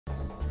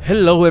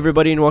Hello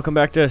everybody and welcome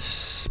back to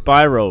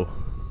Spyro.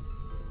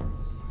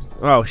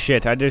 Oh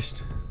shit,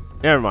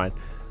 never mind.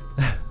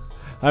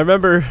 I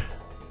remember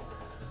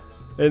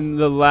in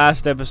the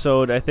last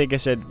episode, I think I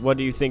said, what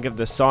do you think of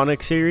the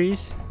Sonic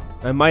series?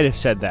 I might have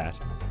said that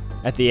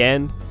at the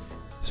end.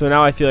 So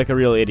now I feel like a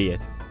real idiot.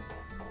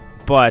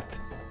 But,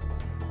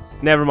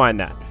 never mind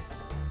that.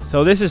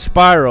 So this is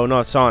Spyro,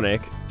 not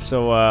Sonic.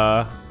 So,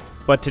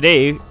 but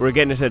today, we're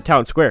getting into the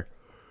town square.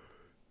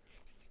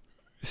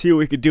 See what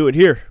we could do in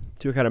here.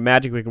 See what kind of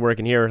magic we can work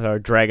in here with our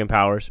dragon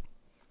powers.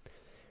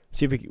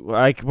 See if we can,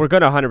 we're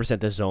gonna 100%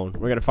 this zone.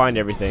 We're gonna find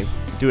everything,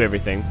 do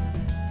everything.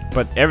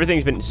 But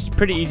everything's been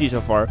pretty easy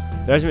so far.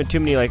 There hasn't been too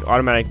many like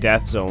automatic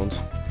death zones.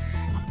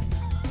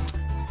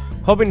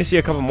 Hoping to see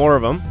a couple more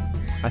of them.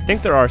 I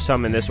think there are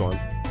some in this one.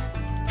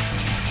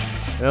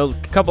 And a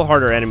couple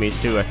harder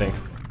enemies too, I think.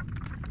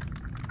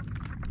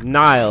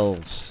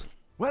 Niles.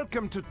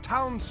 Welcome to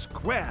Town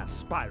Square,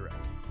 Spyro.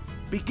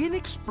 Begin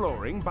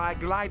exploring by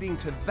gliding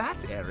to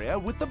that area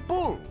with the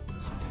bulls.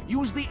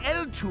 Use the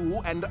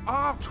L2 and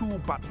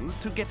R2 buttons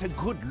to get a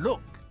good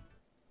look.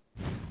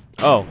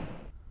 Oh.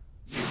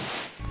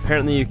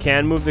 Apparently you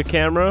can move the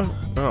camera?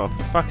 Oh,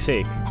 for fuck's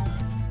sake.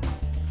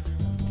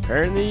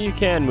 Apparently you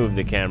can move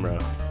the camera.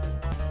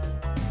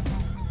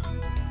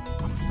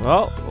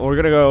 Well, we're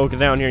gonna go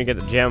down here and get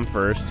the gem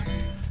first.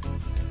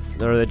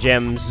 Or the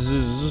gems,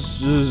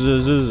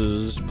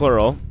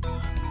 plural.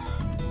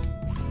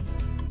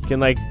 You can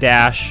like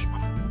dash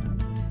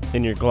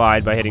in your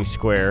glide by hitting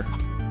square.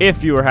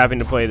 If you were having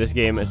to play this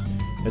game as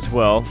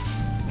well.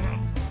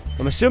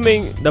 I'm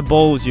assuming the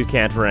bulls you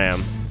can't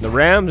ram. The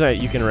rams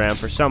you can ram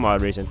for some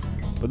odd reason.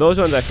 But those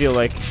ones I feel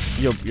like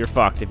you're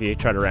fucked if you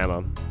try to ram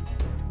them.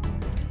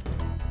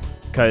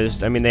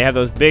 Because, I mean, they have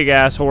those big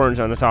ass horns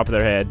on the top of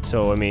their head.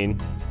 So, I mean,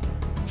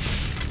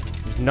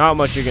 there's not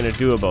much you're going to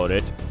do about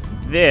it.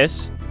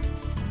 This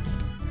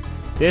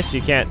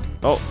you can't.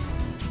 Oh.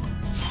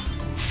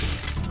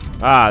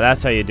 Ah,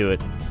 that's how you do it.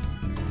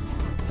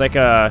 It's like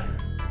a...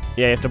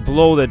 Yeah, you have to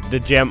blow the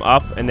gem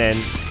up, and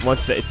then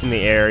once it's in the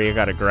air, you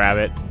gotta grab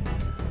it.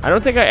 I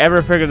don't think I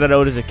ever figured that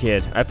out as a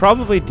kid. I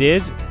probably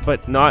did,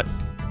 but not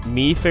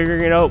me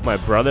figuring it out, my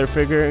brother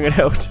figuring it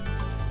out.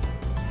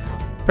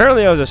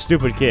 Apparently I was a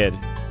stupid kid.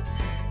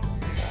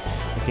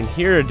 I can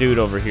hear a dude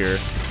over here.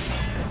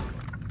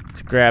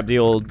 Let's grab the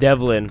old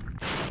Devlin.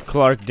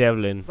 Clark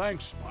Devlin.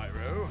 Thanks,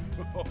 Spyro.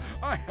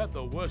 I had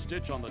the worst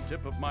itch on the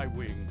tip of my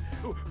wing.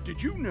 Oh,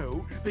 did you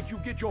know that you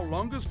get your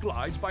longest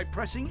glides by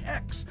pressing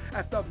X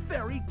at the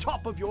very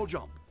top of your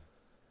jump?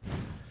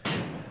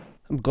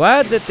 I'm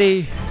glad that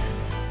they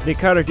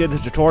kind of did the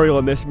tutorial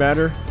in this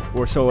manner.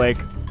 Or so like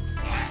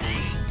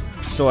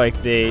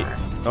they...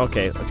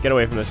 Okay, let's get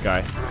away from this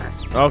guy.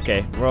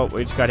 Okay, well,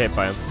 we just got hit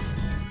by him.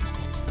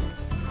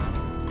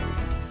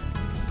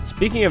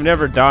 Speaking of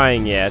never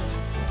dying yet,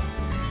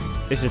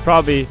 this is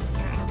probably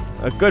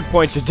a good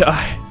point to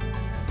die.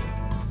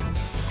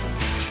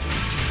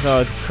 So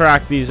let's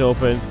crack these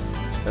open.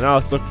 And now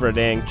let's look for a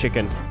dang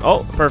chicken.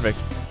 Oh, perfect.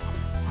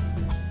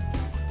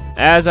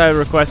 As I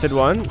requested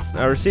one,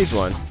 I received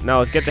one. Now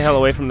let's get the hell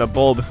away from the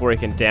bull before he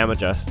can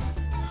damage us.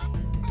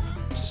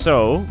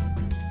 So...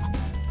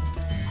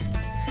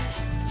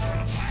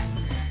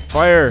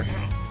 Fire!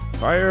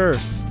 Fire!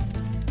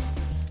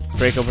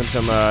 Break open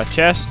some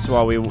chests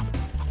while we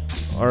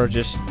are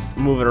just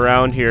moving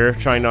around here,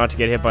 trying not to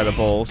get hit by the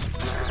bulls.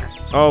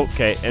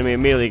 Okay, and we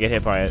immediately get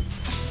hit by it.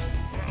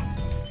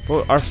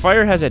 Well, our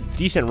fire has a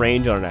decent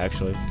range on it,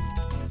 actually.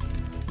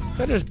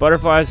 So there's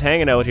butterflies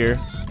hanging out here,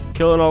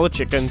 killing all the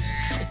chickens.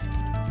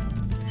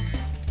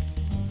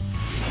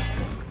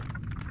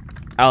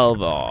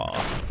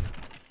 Alva.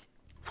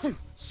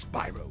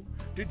 Spyro,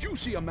 did you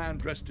see a man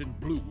dressed in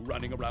blue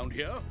running around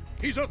here?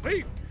 He's a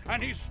thief,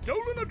 and he's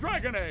stolen a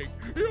dragon egg.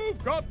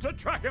 You've got to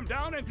track him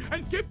down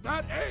and get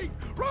that egg.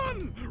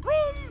 Run!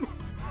 Run!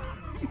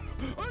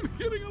 I'm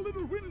getting a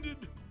little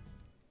winded.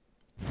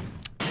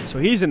 So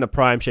he's in the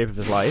prime shape of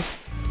his life.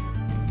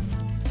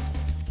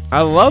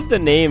 I love the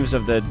names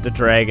of the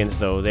dragons,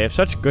 though. They have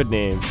such good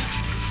names.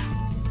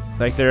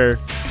 Like, they're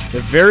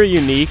very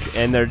unique,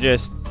 and they're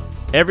just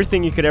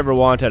everything you could ever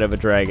want out of a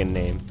dragon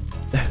name.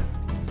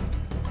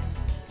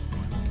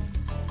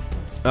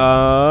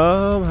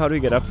 How do we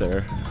get up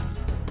there?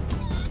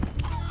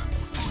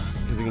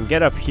 Because we can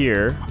get up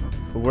here,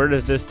 but where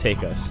does this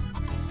take us?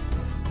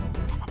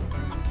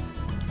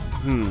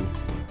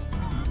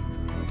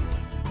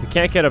 We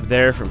can't get up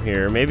there from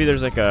here. Maybe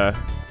there's like a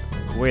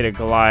way to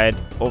glide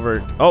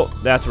over. Oh,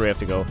 that's where we have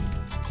to go.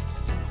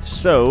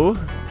 So,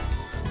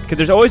 because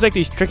there's always like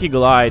these tricky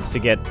glides to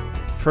get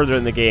further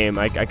in the game.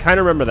 I kind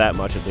of remember that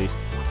much at least.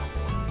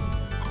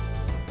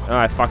 Oh,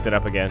 I fucked it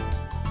up again.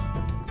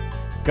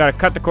 Gotta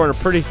cut the corner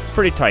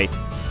pretty tight.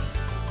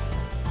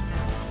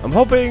 I'm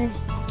hoping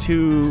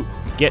to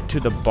get to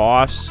the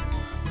boss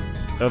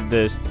of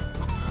the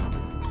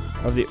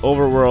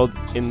overworld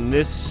in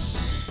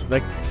this,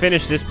 like,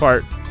 finish this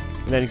part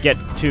and then get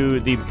to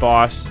the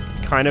boss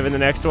kind of in the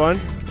next one.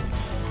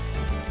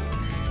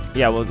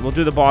 Yeah, we'll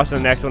do the boss in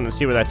the next one and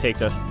see where that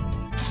takes us.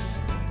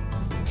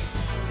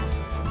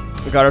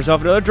 We got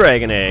ourselves another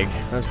dragon egg.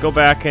 Let's go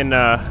back and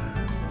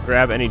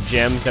grab any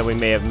gems that we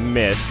may have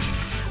missed.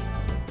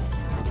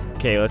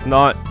 Okay, let's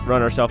not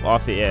run ourselves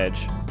off the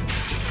edge.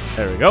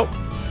 There we go.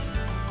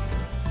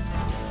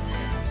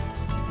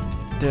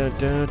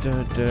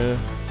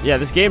 Yeah,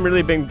 this game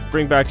really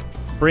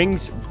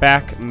brings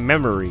back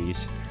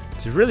memories.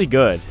 It's really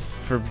good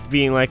for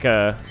being like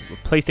a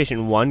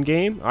PlayStation 1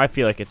 game. I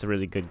feel like it's a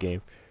really good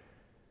game.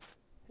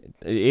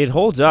 It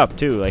holds up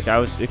too. Like, I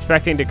was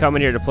expecting to come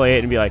in here to play it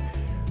and be like,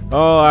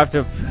 oh, I'm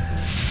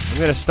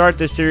gonna start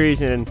this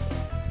series and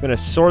I'm gonna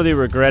sorely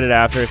regret it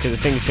after, because this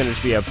thing's gonna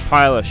just be a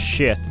pile of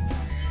shit.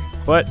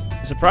 But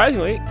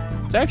surprisingly,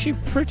 it's actually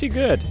pretty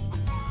good.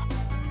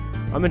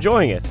 I'm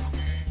enjoying it.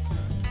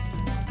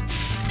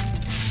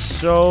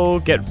 So,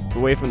 get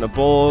away from the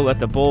bull, let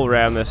the bull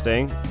ram this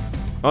thing.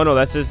 Oh no,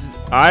 that's just,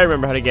 I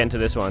remember how to get into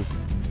this one.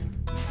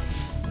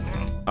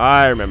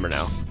 I remember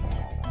now.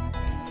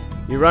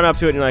 You run up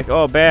to it and you're like,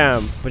 oh,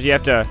 bam, but you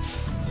have to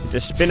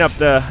spin up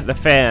the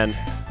fan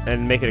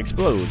and make it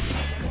explode.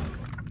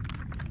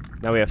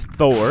 Now we have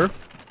Thor.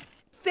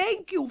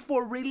 Thank you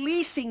for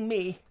releasing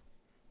me.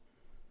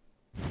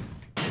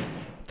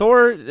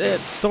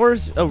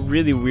 Thor's a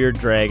really weird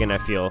dragon, I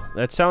feel.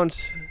 That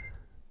sounds...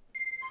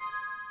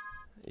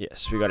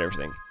 Yes, we got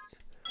everything.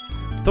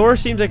 Thor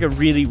seems like a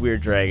really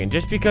weird dragon,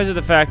 just because of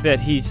the fact that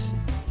it's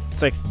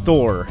like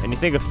Thor. And you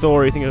think of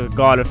Thor, you think of the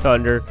god of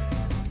thunder.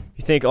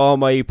 You think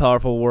almighty,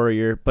 powerful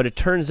warrior. But it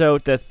turns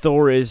out that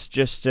Thor is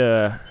just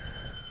a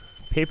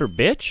paper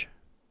bitch.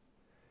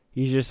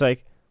 He's just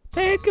like,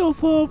 thank you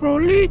for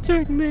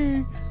releasing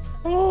me.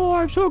 Oh,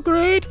 I'm so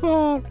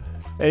grateful.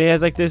 And he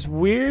has like this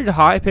weird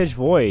high-pitched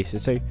voice.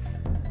 It's like,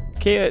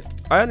 okay,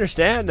 I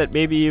understand that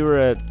maybe you were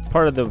a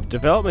part of the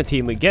development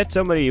team. We get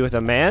somebody with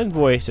a man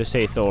voice to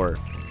say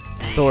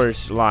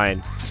Thor's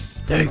line.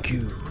 Thank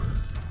you.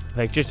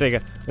 Like, just like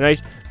a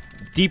nice,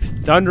 deep,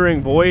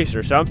 thundering voice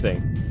or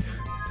something.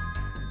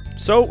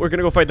 So, we're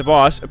gonna go fight the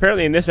boss.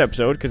 Apparently in this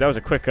episode, because that was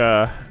a quick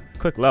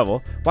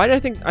level. Why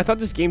did I thought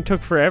this game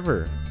took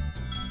forever?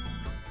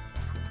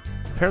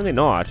 Apparently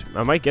not.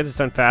 I might get this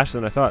done faster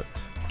than I thought.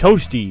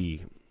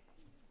 Toasty.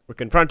 We're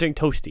confronting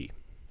Toasty.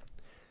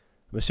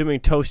 I'm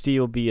assuming Toasty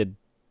will be a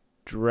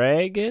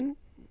dragon?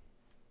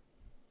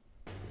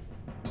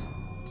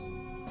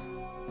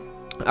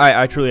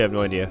 I truly have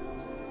no idea.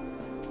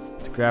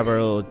 Let's grab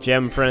our little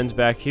gem friends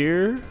back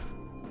here.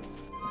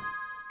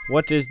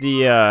 What is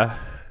the,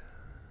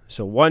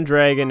 so one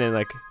dragon and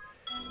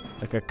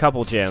like a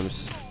couple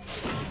gems.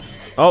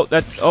 Oh,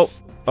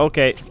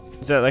 okay.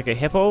 Is that like a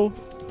hippo?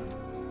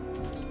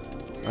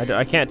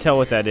 I can't tell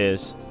what that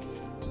is.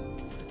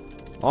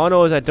 All I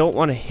know is I don't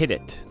want to hit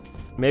it.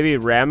 Maybe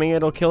ramming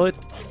it'll kill it?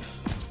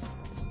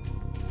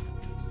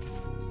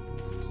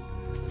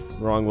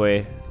 Wrong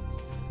way.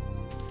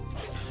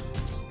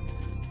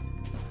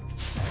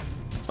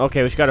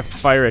 Okay, we just gotta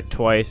fire it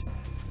twice.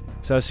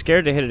 So I was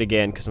scared to hit it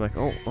again, because I'm like,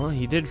 oh, well,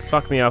 he did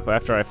fuck me up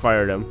after I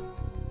fired him.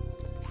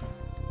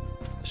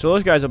 So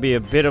those guys will be a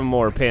bit of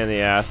more pain in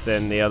the ass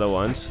than the other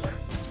ones.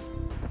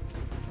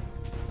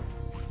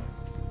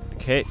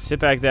 Okay, sit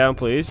back down,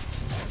 please.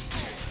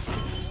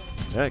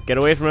 Yeah, get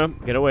away from him.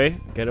 Get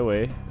away. Get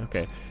away.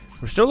 Okay.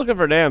 We're still looking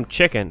for a damn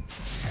chicken.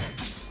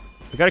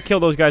 We gotta kill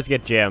those guys to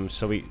get gems,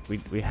 so we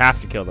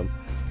have to kill them.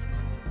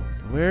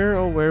 Where,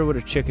 oh, where would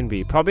a chicken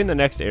be? Probably in the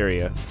next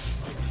area.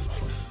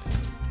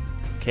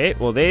 Okay,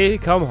 well, they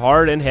come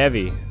hard and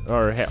heavy.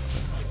 Or,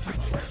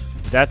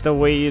 is that the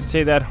way you'd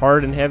say that,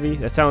 hard and heavy?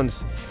 That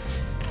sounds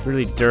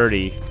really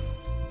dirty.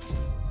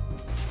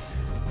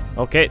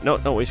 Okay, no,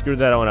 we screwed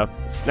that one up.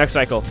 Next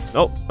cycle.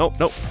 Nope.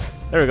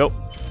 There we go.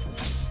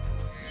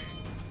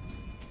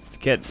 Let's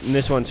get in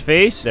this one's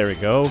face. There we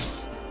go.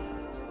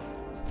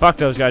 Fuck,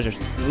 those guys are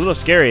a little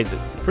scary. They're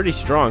pretty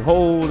strong.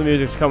 Oh, the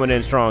music's coming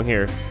in strong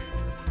here.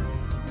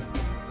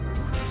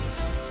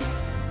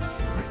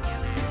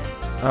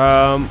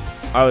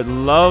 I would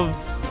love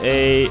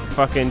a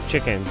fucking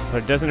chicken, but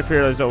it doesn't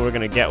appear as though we're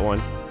gonna get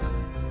one.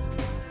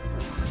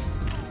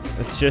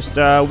 Let's just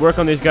work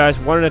on these guys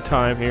one at a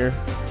time here.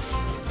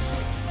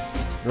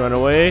 Run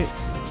away.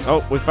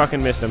 Oh, we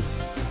fucking missed him.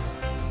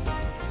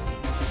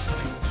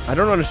 I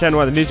don't understand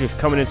why the music's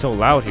coming in so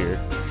loud here.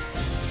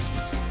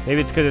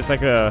 Maybe it's because it's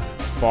like a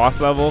boss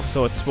level,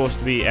 so it's supposed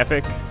to be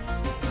epic,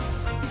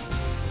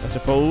 I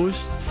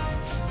suppose.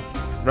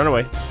 Run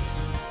away.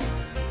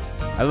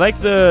 I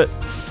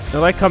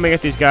like coming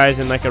at these guys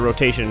in like a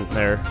rotation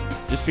there,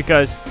 just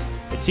because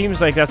it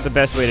seems like that's the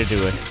best way to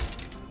do it.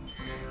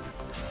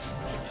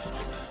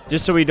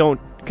 Just so we don't,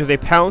 because they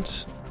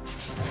pounce,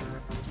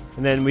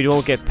 and then we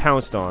don't get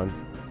pounced on.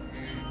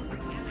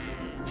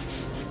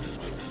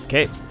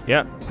 Okay,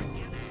 yeah.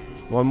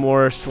 One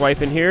more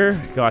swipe in here.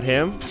 Got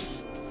him.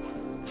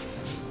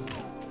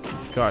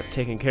 Got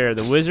taking care of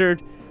the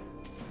wizard,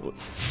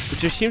 which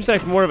just seems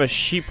like more of a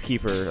sheep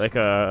keeper, like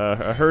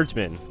a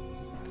herdsman.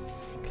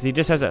 Because he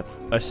just has a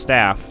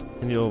staff,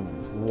 and he'll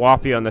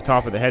whop you on the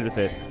top of the head with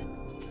it.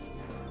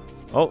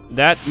 Oh,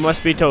 that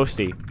must be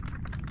Toasty.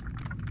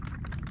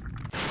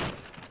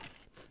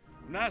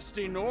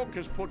 nasty Nork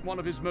has put one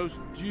of his most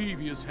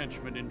devious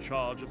henchmen in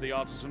charge of the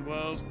artisan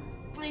world.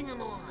 Bring him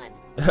on.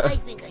 I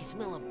think I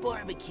smell a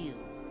barbecue.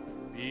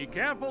 Be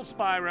careful,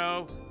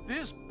 Spyro.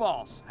 This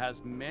boss has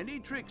many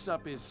tricks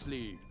up his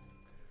sleeve.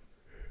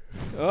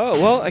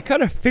 Oh, well, I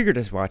kind of figured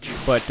as much,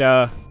 but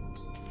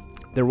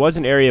there was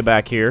an area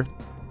back here.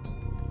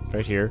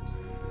 Right here.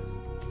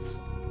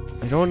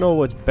 I don't know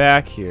what's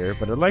back here,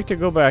 but I'd like to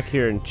go back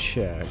here and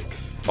check.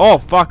 Oh,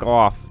 fuck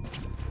off.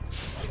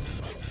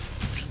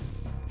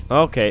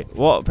 Okay,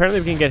 well,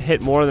 apparently we can get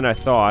hit more than I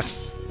thought.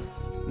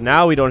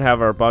 Now we don't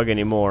have our bug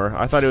anymore.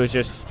 I thought it was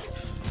just...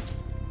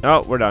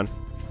 Oh, we're done.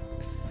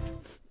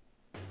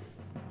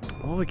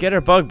 Well, we get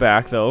our bug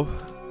back, though.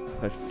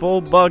 At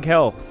full bug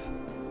health.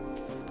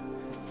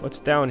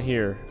 What's down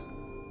here?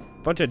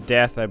 Bunch of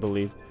death, I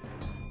believe.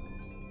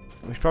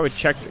 We should probably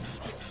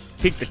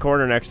peek the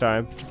corner next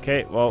time.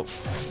 Okay, well,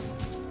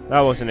 that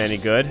wasn't any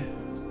good.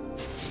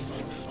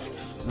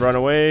 Run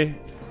away.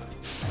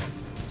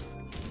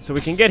 So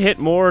we can get hit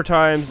more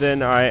times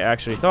than I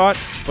actually thought,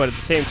 but at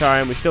the same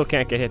time, we still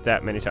can't get hit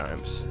that many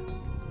times.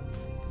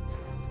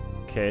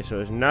 Okay, so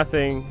there's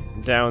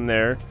nothing down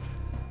there.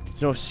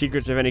 There's no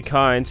secrets of any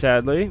kind,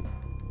 sadly.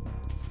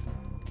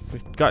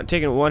 We've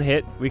taken one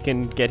hit. We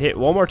can get hit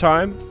one more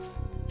time.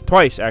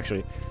 Twice,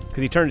 actually.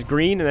 Because he turns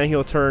green, and then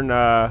he'll turn,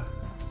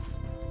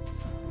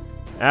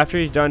 after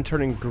he's done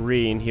turning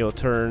green, he'll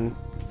turn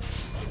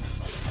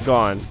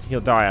gone.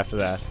 He'll die after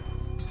that.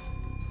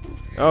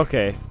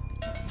 Okay.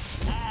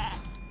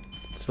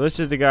 So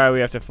this is the guy we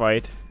have to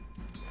fight.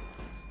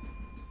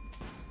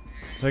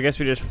 So I guess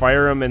we just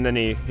fire him and then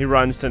he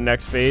runs to the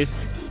next phase.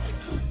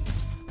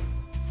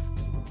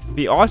 It'd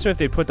be awesome if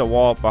they put the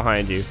wall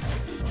behind you.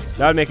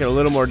 That would make it a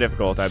little more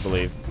difficult, I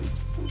believe.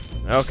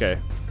 Okay.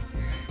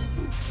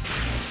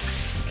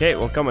 Okay,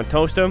 we'll come and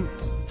toast him.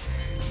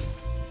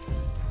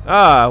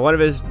 Ah, one of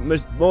his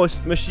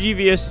most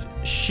mischievous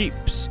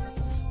sheeps.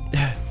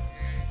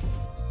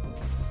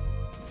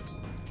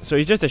 So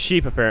he's just a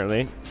sheep,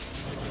 apparently.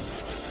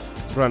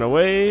 Run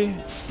away.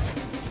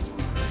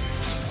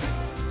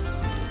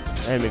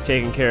 And we've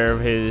taken care of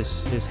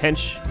his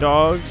hench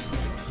dogs.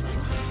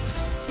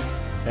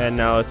 And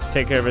now let's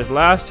take care of his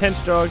last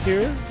hench dog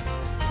here.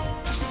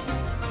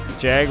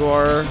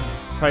 Jaguar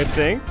type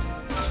thing.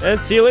 And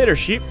see you later,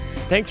 sheep.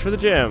 Thanks for the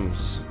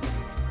gems.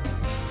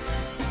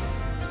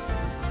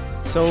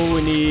 So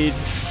we need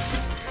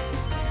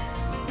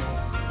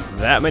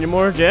that many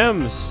more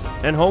gems.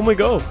 And home we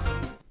go.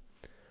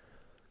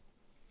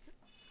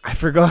 I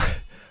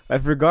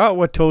forgot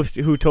what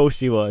who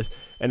Toasty was.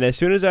 And as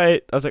soon as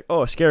I was like,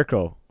 oh, a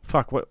scarecrow.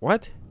 Fuck,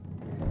 what?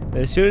 And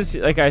as soon as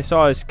like I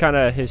saw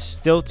his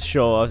stilt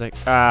show, I was like,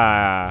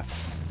 ah,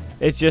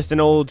 it's just an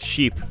old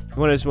sheep.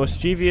 One of his most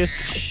mischievous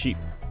sheep.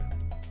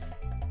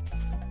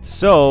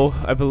 So,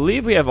 I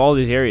believe we have all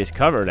these areas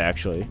covered,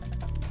 actually.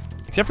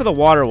 Except for the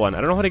water one. I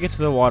don't know how to get to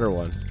the water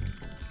one.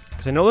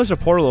 Because I know there's a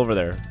portal over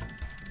there.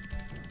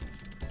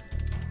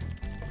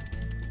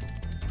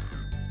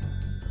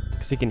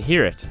 Because you can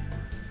hear it.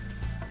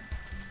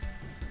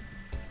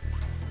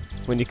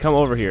 When you come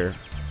over here.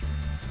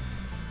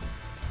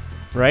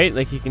 Right?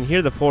 Like you can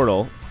hear the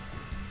portal.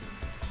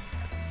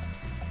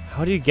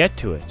 How do you get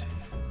to it?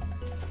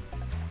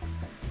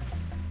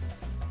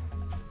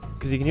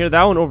 Because you can hear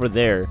that one over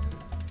there.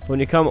 When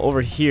you come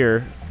over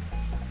here.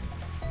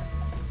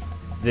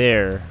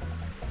 There.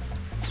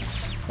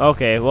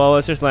 Okay, well,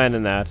 let's just land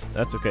in that.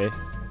 That's okay.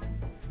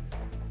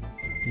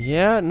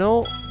 Yeah,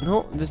 no,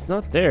 it's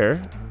not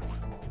there.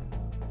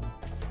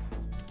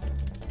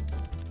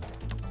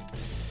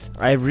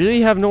 I really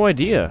have no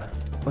idea.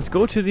 Let's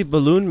go to the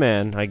balloon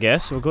man, I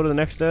guess. We'll go to the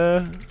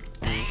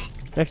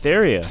next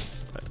area.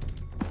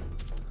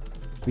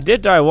 We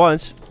did die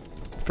once.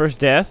 First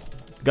death.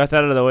 Got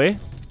that out of the way.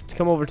 Let's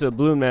come over to the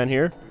balloon man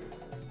here.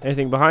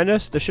 Anything behind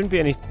us? There shouldn't be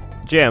any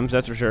gems,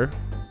 that's for sure.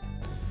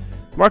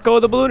 Marco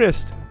the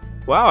balloonist.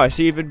 Wow, I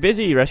see you've been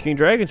busy rescuing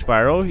dragons,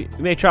 Spyro. You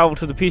may travel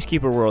to the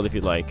Peacekeeper world if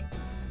you'd like.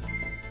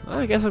 Well,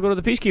 I guess I'll go to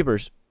the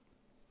Peacekeepers.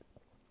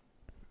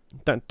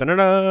 Dun dun dun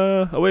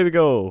dun! Away we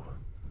go.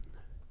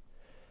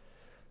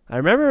 I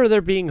remember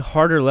there being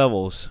harder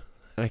levels,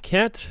 and I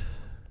can't...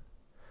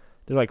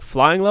 They're like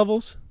flying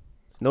levels.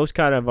 And those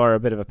kind of are a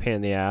bit of a pain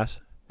in the ass.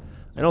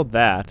 I know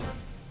that.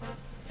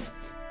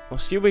 We'll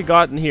see what we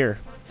got in here.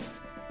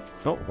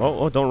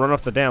 Oh, don't run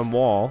off the damn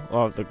wall.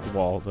 Oh,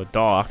 the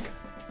dock.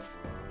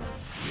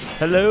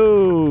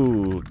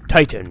 Hello,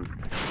 Titan.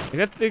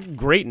 That's a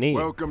great name.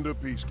 Welcome to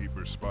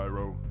Peacekeepers,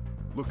 Spyro.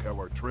 Look how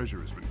our treasure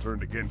has been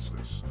turned against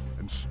us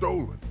and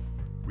stolen.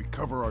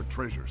 Recover our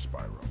treasure,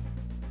 Spyro.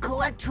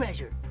 Collect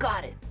treasure.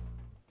 Got it.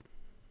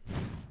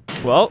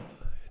 Well,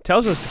 it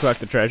tells us to collect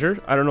the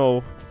treasure. I don't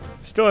know.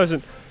 Still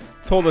hasn't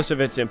told us if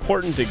it's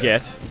important to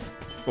get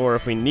or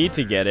if we need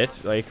to get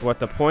it. Like, what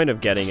the point of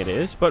getting it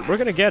is. But we're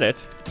gonna get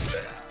it.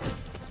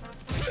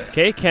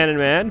 Okay, Cannon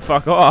Man,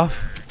 fuck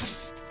off.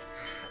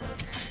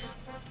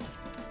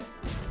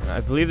 I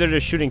believe they're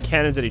just shooting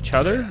cannons at each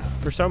other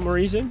for some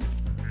reason.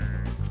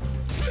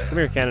 Come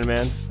here, Cannon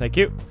Man. Thank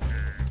you.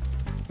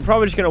 I'm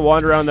probably just gonna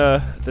wander around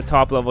the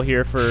top level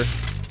here for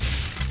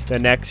the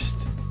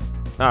next,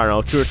 I don't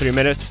know, 2 or 3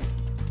 minutes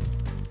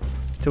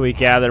till we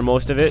gather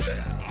most of it.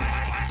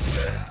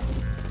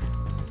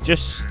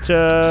 Just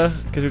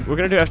because we're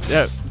gonna have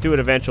to do it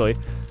eventually.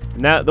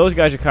 And those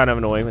guys are kind of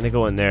annoying when they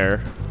go in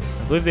there.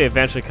 I believe they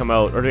eventually come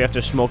out, or do we have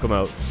to smoke them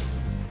out?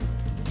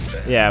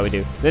 Yeah, we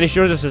do. Then he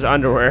shows us his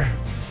underwear,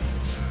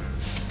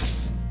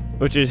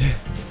 which is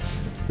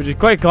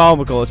quite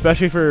comical,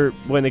 especially for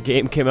when the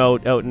game came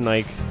out in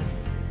like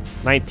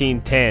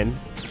 1910.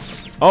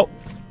 Oh,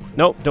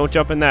 nope, don't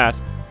jump in that.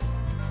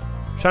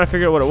 I'm trying to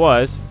figure out what it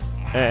was,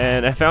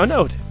 and I found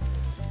out.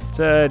 It's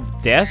a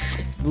death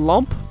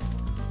lump.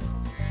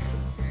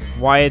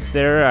 Why it's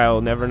there, I'll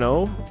never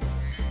know.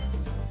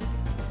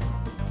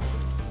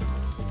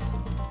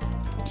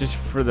 Just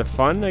for the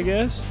fun, I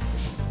guess.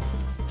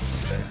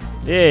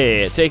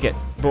 Yeah, take it,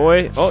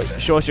 boy. Oh,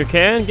 show us your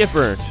can, get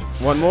burnt.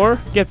 One more,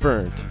 get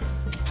burnt.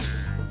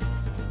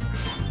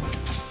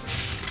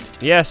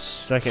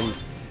 Yes, I can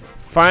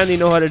finally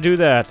know how to do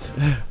that.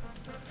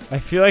 I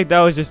feel like that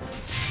was just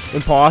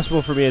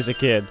impossible for me as a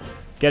kid.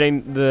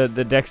 Getting the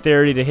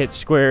dexterity to hit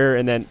square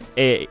and then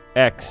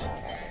X.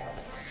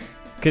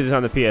 Because it's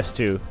on the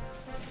PS2.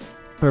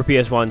 Or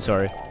PS1,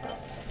 sorry.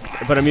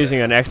 But I'm using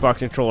an Xbox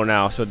controller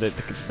now, so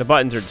the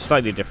buttons are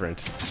slightly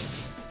different.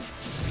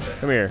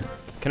 Come here.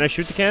 Can I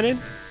shoot the cannon?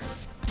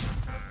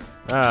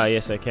 Ah,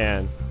 yes I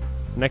can.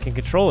 And I can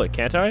control it,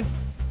 can't I?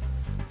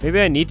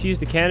 Maybe I need to use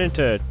the cannon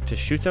to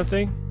shoot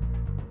something?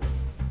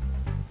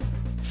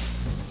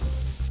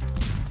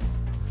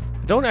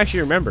 I don't actually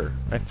remember.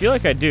 I feel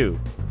like I do.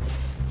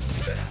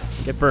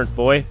 Get burnt,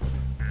 boy.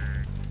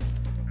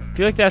 I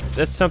feel like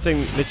that's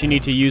something that you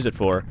need to use it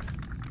for.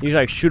 You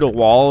like shoot a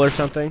wall or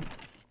something.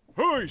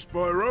 Hi,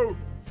 Spyro.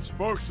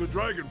 Sparks the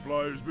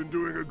Dragonfly has been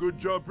doing a good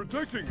job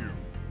protecting you.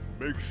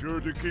 Make sure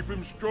to keep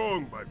him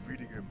strong by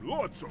feeding him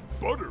lots of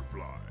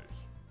butterflies.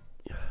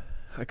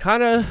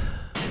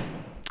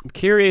 I'm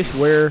curious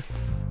where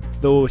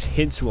those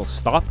hints will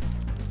stop.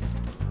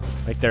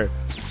 Like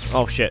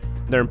oh shit,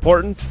 they're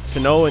important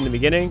to know in the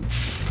beginning,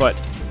 but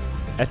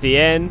at the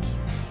end,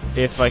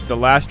 if like the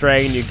last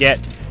dragon you get,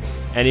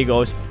 and he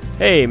goes,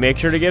 hey, make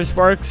sure to give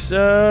Sparks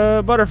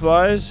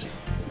butterflies.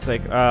 It's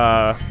like,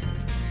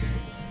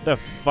 the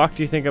fuck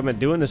do you think I've been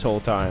doing this whole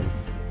time,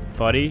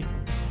 buddy?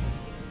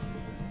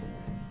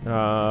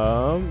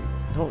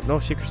 No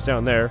secrets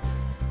down there.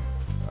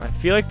 I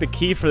feel like the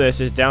key for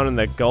this is down in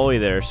the gully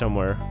there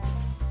somewhere.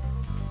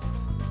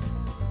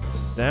 It's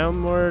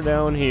somewhere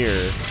down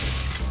here.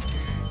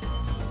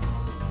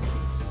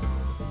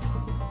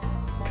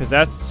 Because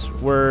that's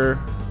where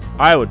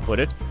I would put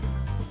it.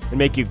 And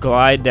make you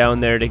glide down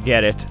there to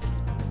get it.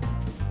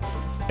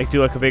 Like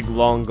do like a big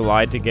long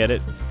glide to get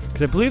it.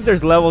 Because I believe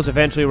there's levels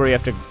eventually where you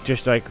have to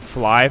just like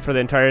fly for the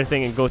entire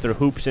thing and go through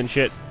hoops and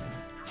shit.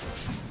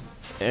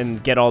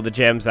 And get all the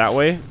gems that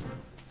way.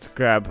 Let's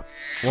grab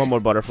one more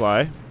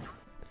butterfly.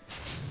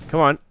 Come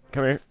on,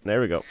 come here.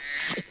 There we go.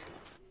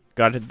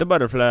 Got it, the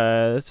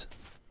butterflies.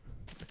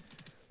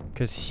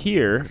 Because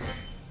here,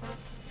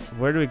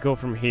 where do we go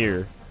from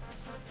here?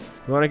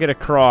 We want to get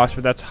across,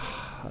 but that's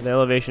the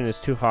elevation is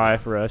too high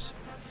for us.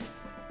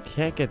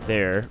 Can't get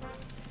there.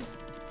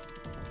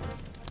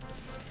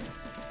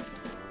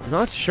 I'm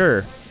not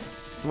sure.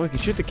 Well, we can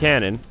shoot the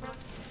cannon.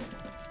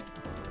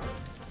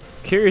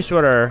 Curious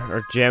what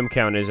our gem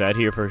count is at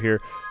here for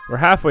here. We're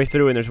halfway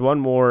through and there's one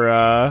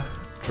more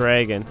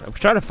dragon. I'm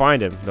trying to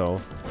find him though.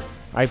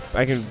 I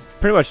can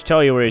pretty much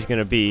tell you where he's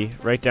gonna be.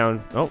 Right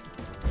down. Oh,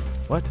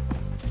 what?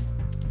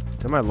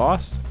 Am I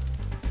lost?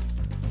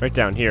 Right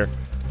down here.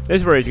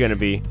 This is where he's gonna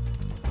be.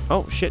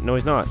 Oh shit! No,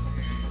 he's not.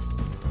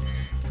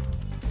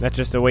 That's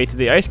just the way to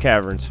the ice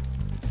caverns.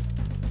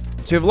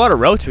 So we have a lot of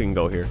routes we can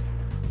go here.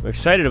 I'm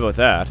excited about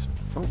that.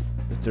 Oh,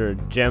 is there a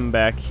gem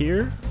back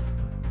here?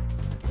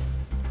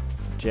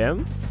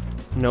 Gem?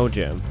 No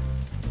gem.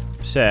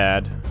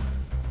 Sad.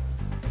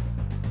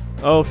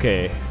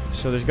 Okay,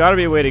 so there's got to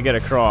be a way to get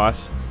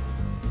across.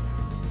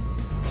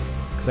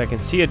 Because I can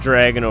see a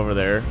dragon over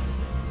there.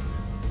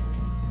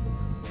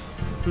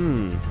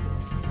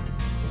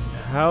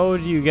 How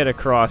do you get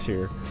across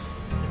here?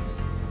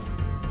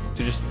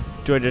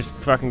 Do I just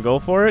fucking go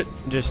for it?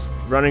 Just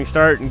running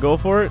start and go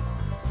for it?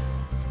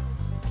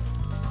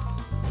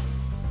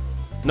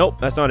 Nope,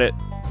 that's not it.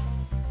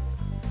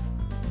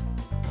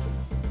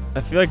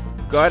 I feel like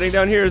gliding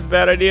down here is a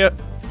bad idea.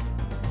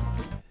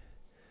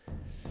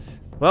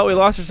 Well, we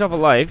lost ourselves a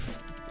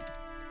life.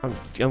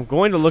 I'm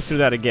going to look through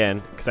that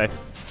again because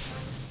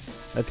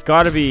that's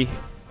got to be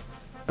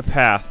a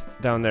path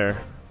down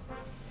there.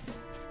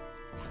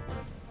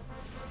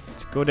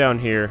 Let's go down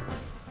here.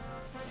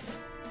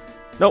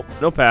 Nope,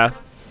 no path.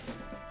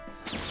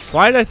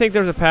 Why did I think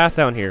there was a path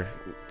down here?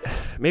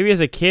 Maybe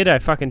as a kid I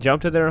fucking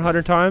jumped it there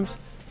 100 times,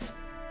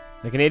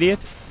 like an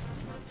idiot.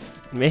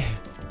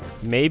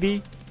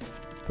 Maybe.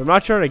 But I'm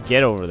not sure how to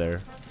get over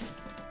there.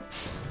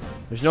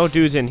 There's no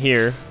dudes in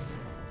here.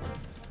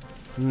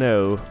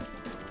 No.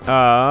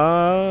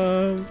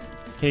 Can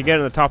you get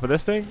on the top of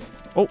this thing?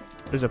 Oh,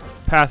 there's a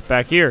path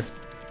back here.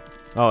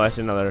 Oh, that's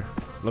another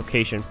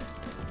location.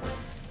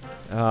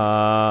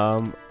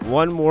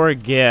 One more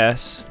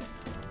guess.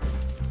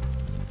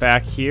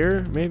 Back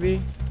here,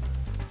 maybe?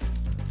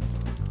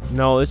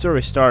 No, this is where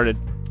we started.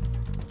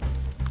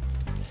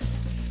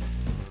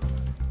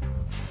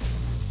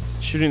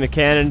 Shooting the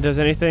cannon does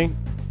anything?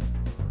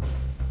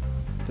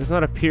 Does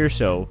not appear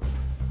so.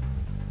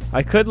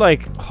 I could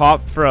like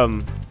hop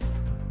from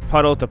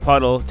puddle to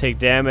puddle, take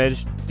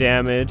damage,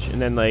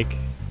 and then like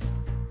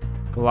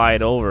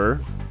glide over.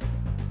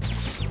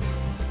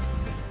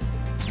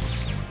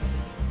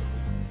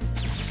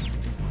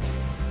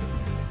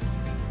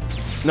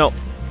 No,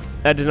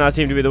 that does not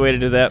seem to be the way to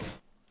do that.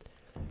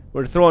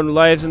 We're throwing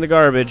lives in the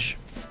garbage.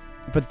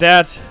 But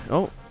that...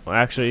 Oh, well,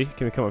 actually,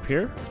 can we come up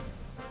here?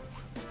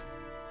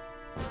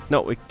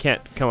 No, we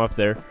can't come up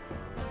there.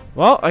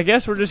 Well, I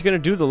guess we're just going to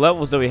do the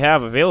levels that we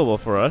have available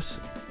for us.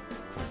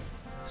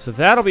 So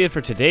that'll be it for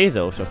today,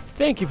 though. So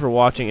thank you for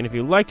watching, and if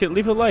you liked it,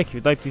 leave a like. If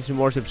you'd like to see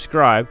more,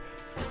 subscribe.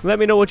 Let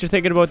me know what you're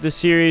thinking about this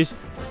series.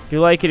 If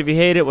you like it, if you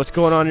hate it, what's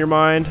going on in your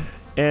mind.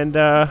 And,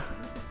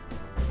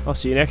 I'll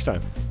see you next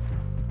time.